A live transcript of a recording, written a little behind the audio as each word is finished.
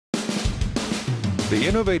The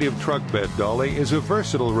innovative truck bed dolly is a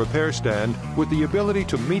versatile repair stand with the ability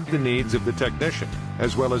to meet the needs of the technician,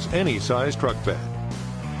 as well as any size truck bed.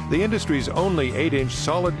 The industry's only 8-inch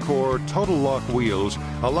solid core total lock wheels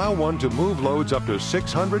allow one to move loads up to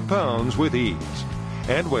 600 pounds with ease.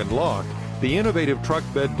 And when locked, the innovative truck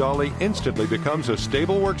bed dolly instantly becomes a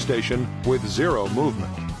stable workstation with zero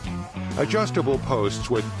movement. Adjustable posts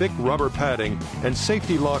with thick rubber padding and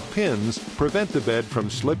safety lock pins prevent the bed from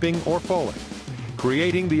slipping or falling,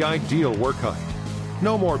 creating the ideal work height.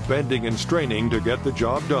 No more bending and straining to get the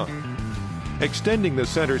job done. Extending the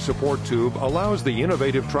center support tube allows the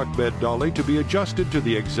innovative truck bed dolly to be adjusted to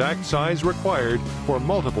the exact size required for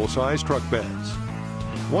multiple size truck beds.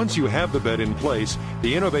 Once you have the bed in place,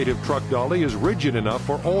 the innovative truck dolly is rigid enough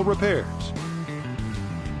for all repairs,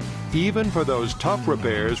 even for those tough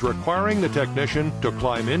repairs requiring the technician to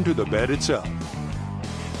climb into the bed itself.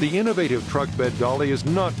 The innovative truck bed dolly is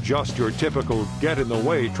not just your typical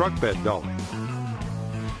get-in-the-way truck bed dolly.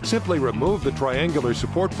 Simply remove the triangular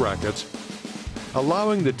support brackets,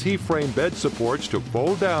 allowing the T-frame bed supports to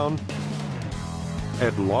fold down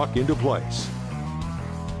and lock into place.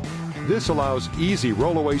 This allows easy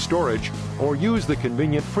rollaway storage or use the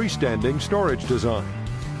convenient freestanding storage design.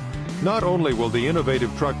 Not only will the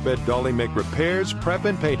innovative truck bed dolly make repairs, prep,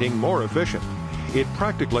 and painting more efficient, it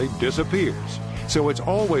practically disappears, so it's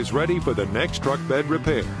always ready for the next truck bed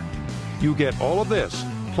repair. You get all of this,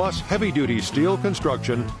 plus heavy-duty steel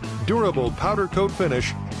construction, durable powder coat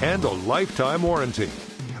finish, and a lifetime warranty.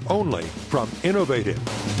 Only from Innovative.